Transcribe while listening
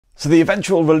So the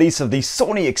eventual release of the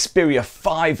Sony Xperia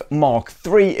 5 Mark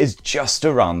III is just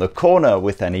around the corner,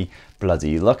 with any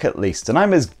bloody luck at least, and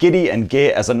I'm as giddy and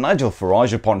gay as a Nigel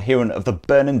Farage upon hearing of the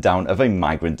burning down of a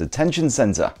migrant detention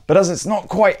centre. But as it's not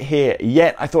quite here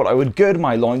yet, I thought I would gird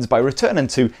my loins by returning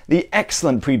to the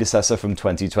excellent predecessor from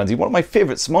 2020, one of my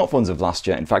favourite smartphones of last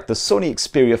year, in fact the Sony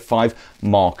Xperia 5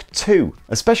 Mark II,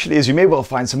 especially as you may well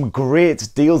find some great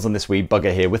deals on this wee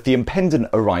bugger here with the impending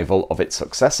arrival of its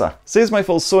successor. So here's my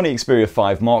full Sony Xperia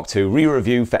 5 Mark II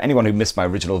re-review for anyone who missed my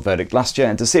original verdict last year,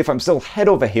 and to see if I'm still head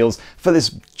over heels for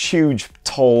this huge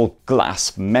tall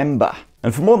glass member.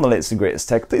 And for more on the latest and greatest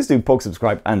tech, please do poke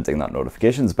subscribe and ding that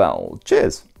notifications bell.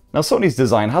 Cheers! Now Sony's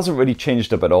design hasn't really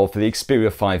changed up at all for the Xperia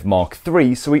 5 Mark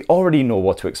III, so we already know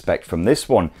what to expect from this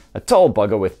one. A tall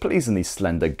bugger with pleasingly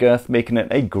slender girth, making it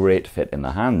a great fit in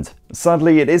the hand.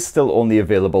 Sadly, it is still only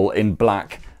available in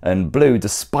black and blue,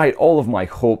 despite all of my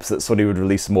hopes that Sony would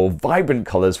release more vibrant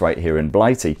colours right here in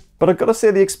Blighty. But I've got to say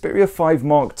the Xperia 5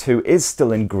 Mark II is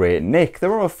still in great nick.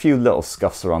 There are a few little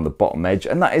scuffs around the bottom edge,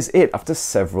 and that is it after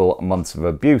several months of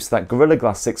abuse. That Gorilla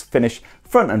Glass 6 finish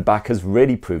front and back has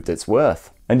really proved its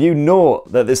worth. And you know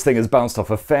that this thing has bounced off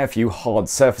a fair few hard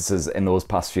surfaces in those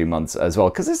past few months as well,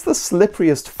 because it's the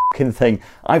slipperiest fucking thing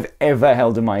I've ever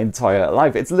held in my entire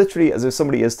life. It's literally as if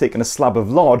somebody has taken a slab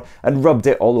of lard and rubbed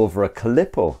it all over a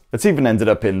Calippo. It's even ended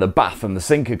up in the bath and the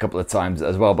sink a couple of times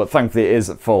as well, but thankfully it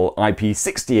is full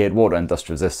IP68 water and dust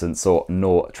resistant, so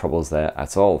no troubles there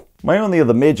at all. My only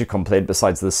other major complaint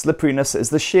besides the slipperiness is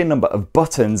the sheer number of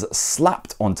buttons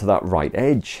slapped onto that right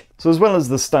edge. So as well as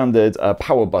the standard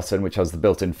power button, which has the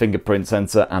built-in fingerprint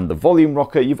sensor and the volume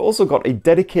rocker, you've also got a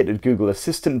dedicated Google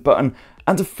Assistant button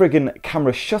and a friggin'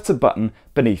 camera shutter button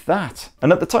beneath that.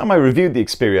 And at the time I reviewed the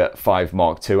Xperia 5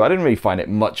 Mark II, I didn't really find it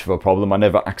much of a problem. I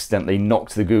never accidentally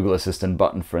knocked the Google Assistant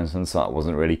button, for instance, so that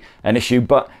wasn't really an issue.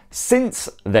 But since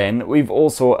then, we've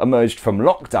also emerged from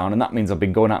lockdown, and that means I've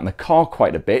been going out in the car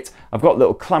quite a bit. I've got a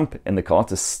little clamp in the car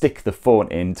to stick the phone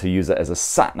in to use it as a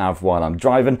sat-nav while I'm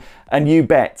driving, and you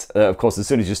bet, of course, as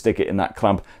soon as you stick it in that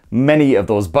clamp, many of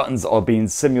those buttons are being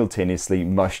simultaneously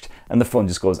mushed, and the phone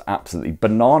just goes absolutely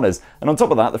bananas. And on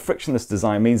top of that, the frictionless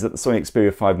design means that the Sony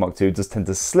Xperia 5 Mark II does tend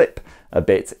to slip a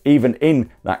bit, even in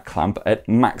that clamp at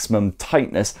maximum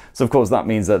tightness. So of course that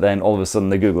means that then all of a sudden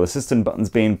the Google Assistant button's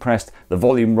being pressed, the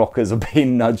volume rockers are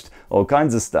being nudged, all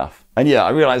kinds of stuff. And yeah, I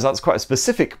realise that's quite a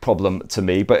specific problem to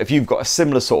me, but if you've got a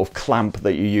similar sort of clamp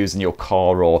that you use in your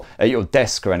car or at your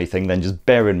desk or anything, then just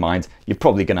bear in mind you're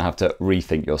probably going to have to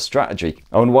rethink your strategy.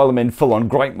 Oh, and while I'm in full-on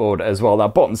gripe mode as well,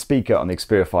 that bottom speaker on the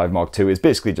Xperia 5 Mark II is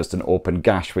basically just an open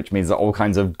gash, which means that all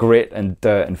kinds of grit and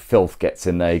dirt and filth gets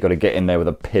in there. You've got to get in there with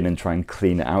a pin and try and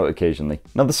clean it out occasionally.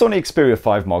 Now the Sony Xperia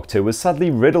 5 Mark II was sadly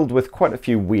riddled with quite a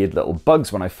few weird little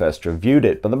bugs when I first reviewed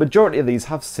it, but the majority of these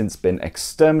have since been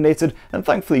exterminated, and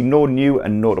thankfully no new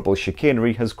and notable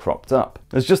chicanery has cropped up.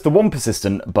 There's just the one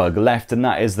persistent bug left, and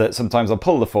that is that sometimes I'll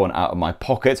pull the phone out of my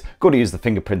pocket, go to use the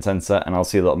fingerprint sensor, and I'll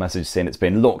see a little message saying it's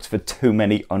been locked for too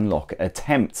many unlock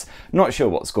attempts. Not sure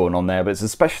what's going on there, but it's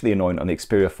especially annoying on the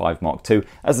Xperia 5 Mark II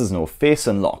as there's no face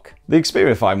unlock. The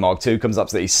Xperia 5 Mark II comes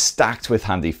absolutely stacked with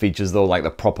handy features though, like the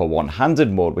proper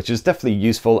one-handed mode, which is definitely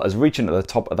useful as reaching at the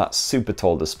top of that super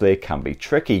tall display can be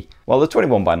tricky, while the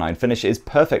 21:9 finish is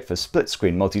perfect for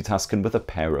split-screen multitasking with a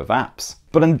pair of apps.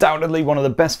 But undoubtedly one of the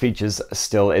best features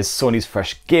still is Sony's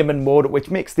fresh gaming mode, which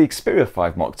makes the Xperia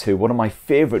 5 Mark II one of my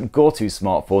favourite go-to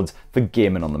smartphones for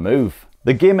gaming on the move.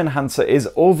 The game enhancer is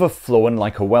overflowing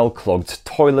like a well-clogged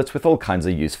toilet with all kinds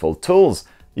of useful tools.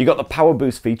 You got the power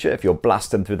boost feature if you're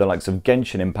blasting through the likes of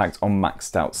Genshin Impact on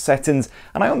maxed out settings,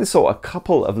 and I only saw a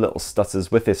couple of little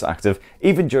stutters with this active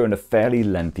even during a fairly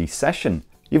lengthy session.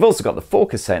 You've also got the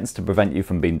focus settings to prevent you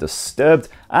from being disturbed,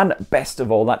 and best of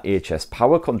all, that HS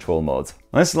power control mode.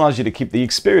 And this allows you to keep the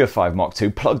Xperia 5 Mark II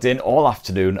plugged in all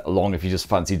afternoon long if you just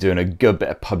fancy doing a good bit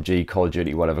of PUBG, Call of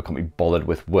Duty, whatever, can't be bothered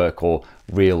with work or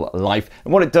real life.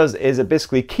 And what it does is it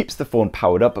basically keeps the phone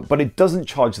powered up, but it doesn't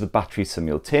charge the battery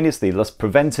simultaneously, thus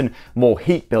preventing more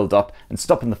heat build up and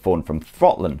stopping the phone from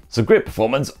throttling. So great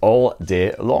performance all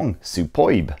day long,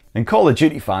 superb. And Call of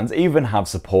Duty fans even have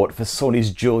support for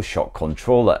Sony's DualShock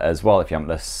controller as well if you happen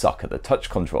to suck at the touch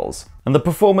controls. And the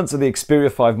performance of the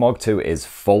Xperia 5 Mark II is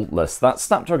faultless. That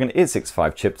Snapdragon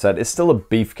 865 chipset is still a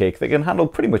beefcake that can handle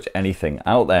pretty much anything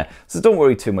out there, so don't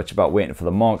worry too much about waiting for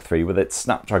the Mark III with its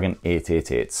Snapdragon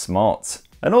 888 smarts.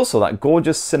 And also that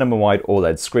gorgeous cinema-wide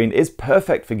OLED screen is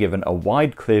perfect for giving a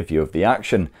wide clear view of the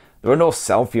action. There are no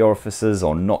selfie orifices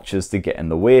or notches to get in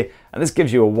the way, and this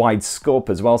gives you a wide scope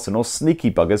as well, so no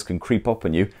sneaky buggers can creep up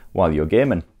on you while you're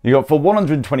gaming. You got full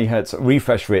 120Hz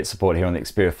refresh rate support here on the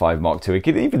Xperia 5 Mark II. It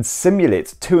can even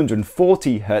simulate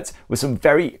 240Hz with some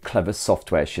very clever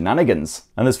software shenanigans.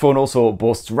 And this phone also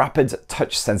boasts rapid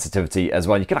touch sensitivity as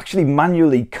well. You can actually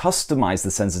manually customize the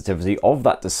sensitivity of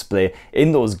that display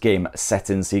in those game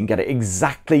settings, so you can get it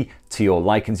exactly to your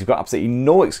likings. You've got absolutely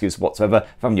no excuse whatsoever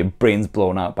for having your brains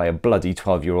blown out by a bloody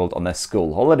 12-year-old on their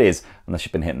school holidays, unless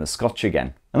you've been hitting the scotch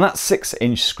again. And that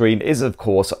 6-inch screen is of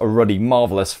course already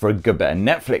marvellous for a good bit of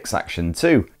Netflix action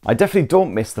too. I definitely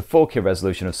don't miss the 4K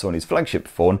resolution of Sony's flagship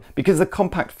phone, because the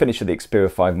compact finish of the Xperia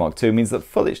 5 Mark II means that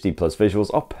Full HD Plus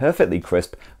visuals are perfectly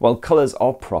crisp, while colours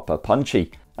are proper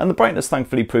punchy. And the brightness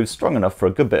thankfully proves strong enough for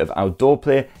a good bit of outdoor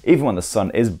play, even when the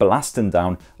sun is blasting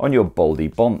down on your baldy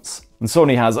bonts. And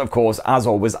Sony has, of course, as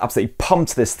always, absolutely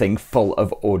pumped this thing full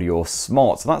of audio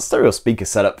smart. So that stereo speaker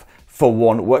setup, for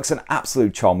one, works an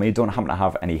absolute charm when you don't happen to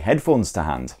have any headphones to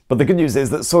hand. But the good news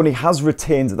is that Sony has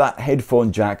retained that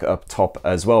headphone jack up top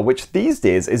as well, which these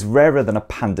days is rarer than a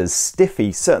panda's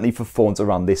stiffy, certainly for phones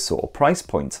around this sort of price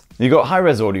point. You've got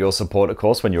high-res audio support, of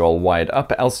course, when you're all wired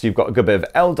up, else you've got a good bit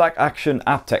of LDAC action,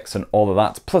 aptX and all of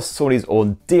that, plus Sony's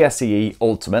own DSEE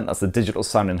Ultimate, that's the digital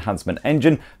sound enhancement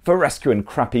engine, for rescuing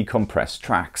crappy compressed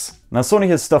tracks. Now, Sony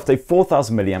has stuffed a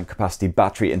 4000 mAh capacity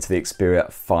battery into the Xperia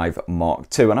 5 Mark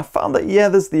II, and I found that, yeah,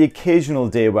 there's the occasional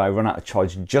day where I run out of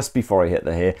charge just before I hit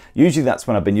the hair. Usually that's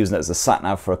when I've been using it as a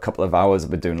sat-nav for a couple of hours.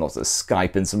 I've been doing lots of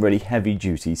Skype and some really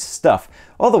heavy-duty stuff.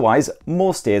 Otherwise,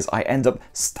 most days I end up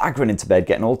staggering into bed,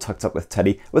 getting all tucked up with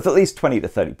teddy, with at least 20 to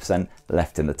 30%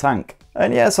 left in the tank.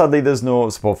 And yeah, sadly there's no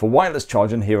support for wireless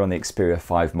charging here on the Xperia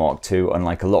 5 Mark II,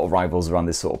 unlike a lot of rivals around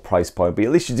this sort of price point, but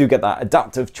at least you do get that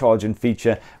adaptive charging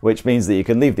feature, which means that you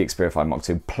can leave the Xperia 5 Mark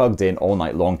II plugged in all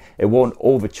night long. It won't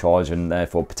overcharge and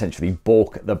therefore potentially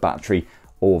balk the battery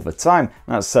over time.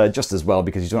 And that's just as well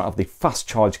because you don't have the fast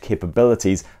charge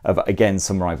capabilities of, again,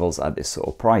 some rivals at this sort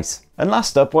of price. And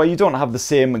last up, while you don't have the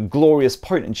same glorious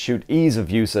point and shoot ease of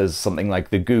use as something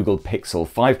like the Google Pixel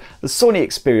 5, the Sony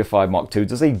Xperia 5 Mark II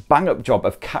does a bang up job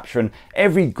of capturing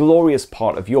every glorious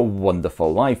part of your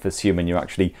wonderful life, assuming you're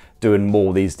actually doing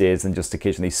more these days than just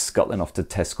occasionally scuttling off to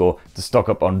Tesco to stock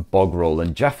up on bog roll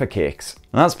and Jaffa cakes.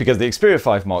 And that's because the Xperia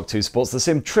 5 Mark II supports the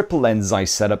same triple lens Zeiss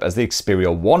setup as the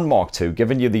Xperia 1 Mark II,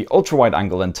 giving you the ultra wide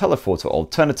angle and telephoto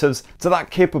alternatives to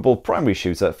that capable primary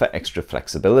shooter for extra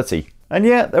flexibility. And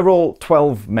yeah, they're all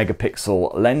 12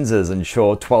 megapixel lenses, and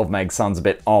sure, 12 meg sounds a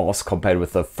bit arse compared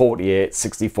with the 48,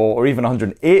 64 or even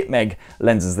 108 meg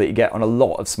lenses that you get on a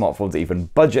lot of smartphones, even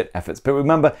budget efforts. But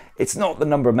remember, it's not the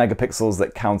number of megapixels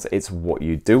that counts, it's what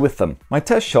you do with them. My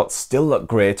test shots still look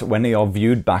great when they are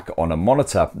viewed back on a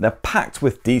monitor. They're packed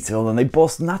with detail and they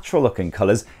boast natural looking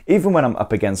colours, even when I'm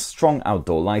up against strong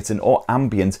outdoor lighting or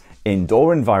ambient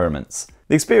indoor environments.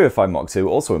 The Xperia 5 Mark II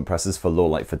also impresses for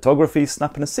low-light photography,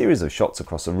 snapping a series of shots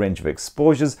across a range of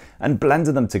exposures and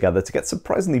blending them together to get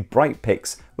surprisingly bright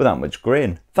pics without much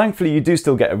grain. Thankfully, you do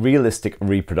still get a realistic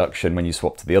reproduction when you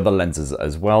swap to the other lenses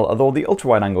as well, although the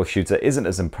ultra-wide-angle shooter isn't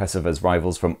as impressive as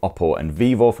rivals from Oppo and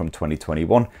Vivo from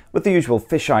 2021, with the usual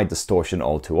fisheye distortion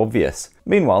all too obvious.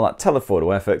 Meanwhile, that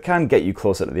telephoto effort can get you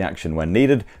closer to the action when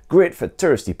needed, great for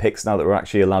touristy pics now that we're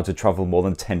actually allowed to travel more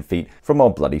than 10 feet from our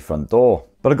bloody front door.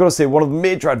 But I've got to say, one of the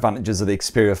major advantages of the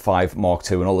Xperia 5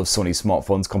 Mark II and all of Sony's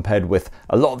smartphones compared with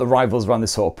a lot of the rivals around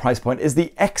this sort of price point is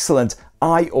the excellent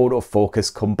eye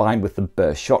autofocus combined with the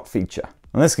burst shot feature.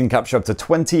 And this can capture up to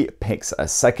 20 pics a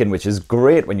second, which is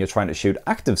great when you're trying to shoot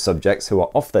active subjects who are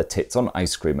off their tits on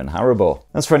ice cream and Haribo.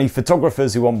 As for any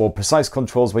photographers who want more precise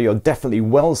controls, where you're definitely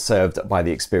well served by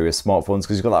the Xperia smartphones,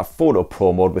 because you've got that photo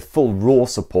pro mode with full RAW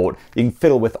support. You can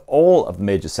fiddle with all of the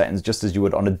major settings just as you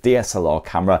would on a DSLR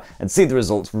camera and see the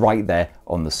results right there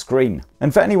on the screen.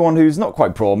 And for anyone who's not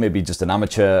quite pro, maybe just an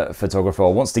amateur photographer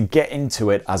or wants to get into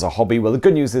it as a hobby, well, the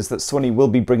good news is that Sony will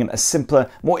be bringing a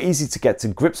simpler, more easy to get to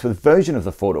grips with version of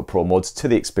the Photo Pro mods to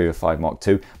the Xperia 5 Mark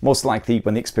II, most likely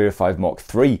when the Xperia 5 Mark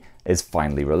III is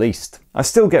finally released. I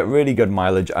still get really good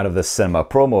mileage out of the Cinema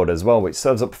Pro mode as well, which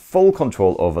serves up full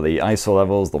control over the ISO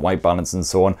levels, the white balance and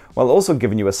so on, while also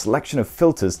giving you a selection of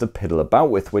filters to piddle about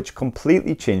with, which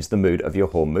completely change the mood of your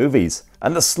home movies.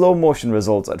 And the slow motion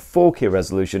results at 4K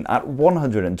resolution at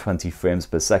 120 frames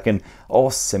per second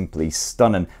are simply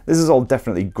stunning. This is all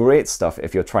definitely great stuff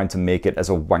if you're trying to make it as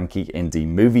a wanky indie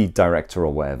movie director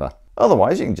or whatever.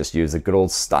 Otherwise, you can just use the good old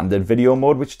standard video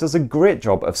mode, which does a great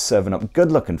job of serving up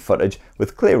good looking footage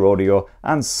with clear audio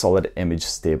and solid image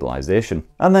stabilization.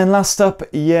 And then last up,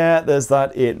 yeah, there's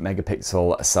that 8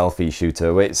 megapixel selfie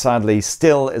shooter, which sadly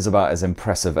still is about as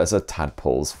impressive as a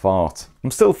tadpole's fart. I'm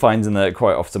still finding that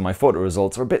quite often my photo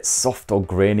results are a bit soft or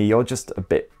grainy or just a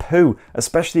bit poo,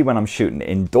 especially when I'm shooting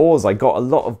indoors. I got a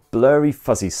lot of blurry,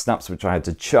 fuzzy snaps which I had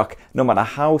to chuck, no matter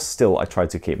how still I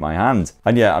tried to keep my hand.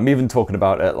 And yeah, I'm even talking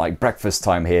about at like breakfast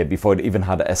time here before it even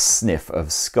had a sniff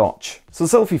of scotch. So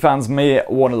selfie fans may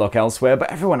want to look elsewhere,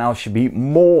 but everyone else should be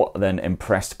more than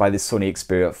impressed by this Sony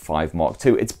Xperia 5 Mark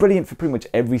II. It's brilliant for pretty much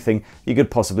everything you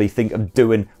could possibly think of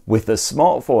doing with a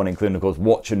smartphone, including of course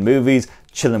watching movies,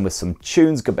 chilling with some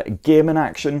tunes, got a bit of gaming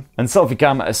action. And selfie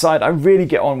camera aside, I really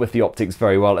get on with the optics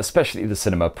very well, especially the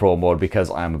Cinema Pro mode,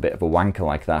 because I am a bit of a wanker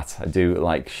like that. I do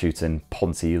like shooting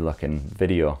poncy looking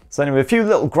video. So anyway, a few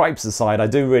little gripes aside, I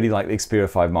do really like the Xperia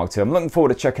 5 Mark II. I'm looking forward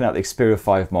to checking out the Xperia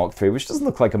 5 Mark III, which doesn't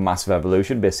look like a massive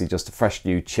evolution, basically just a fresh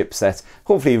new chipset.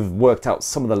 Hopefully you've worked out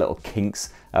some of the little kinks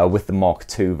with the Mark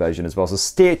II version as well. So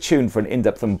stay tuned for an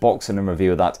in-depth unboxing and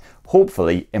review of that,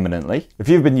 hopefully imminently. If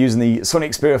you've been using the Sony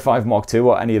Xperia 5 Mark II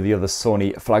or any of the other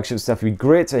Sony flagship stuff, it'd be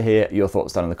great to hear your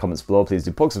thoughts down in the comments below. Please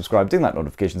do plug subscribe, ding that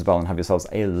notifications bell, and have yourselves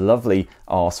a lovely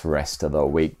arse rest of the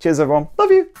week. Cheers everyone,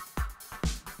 love you!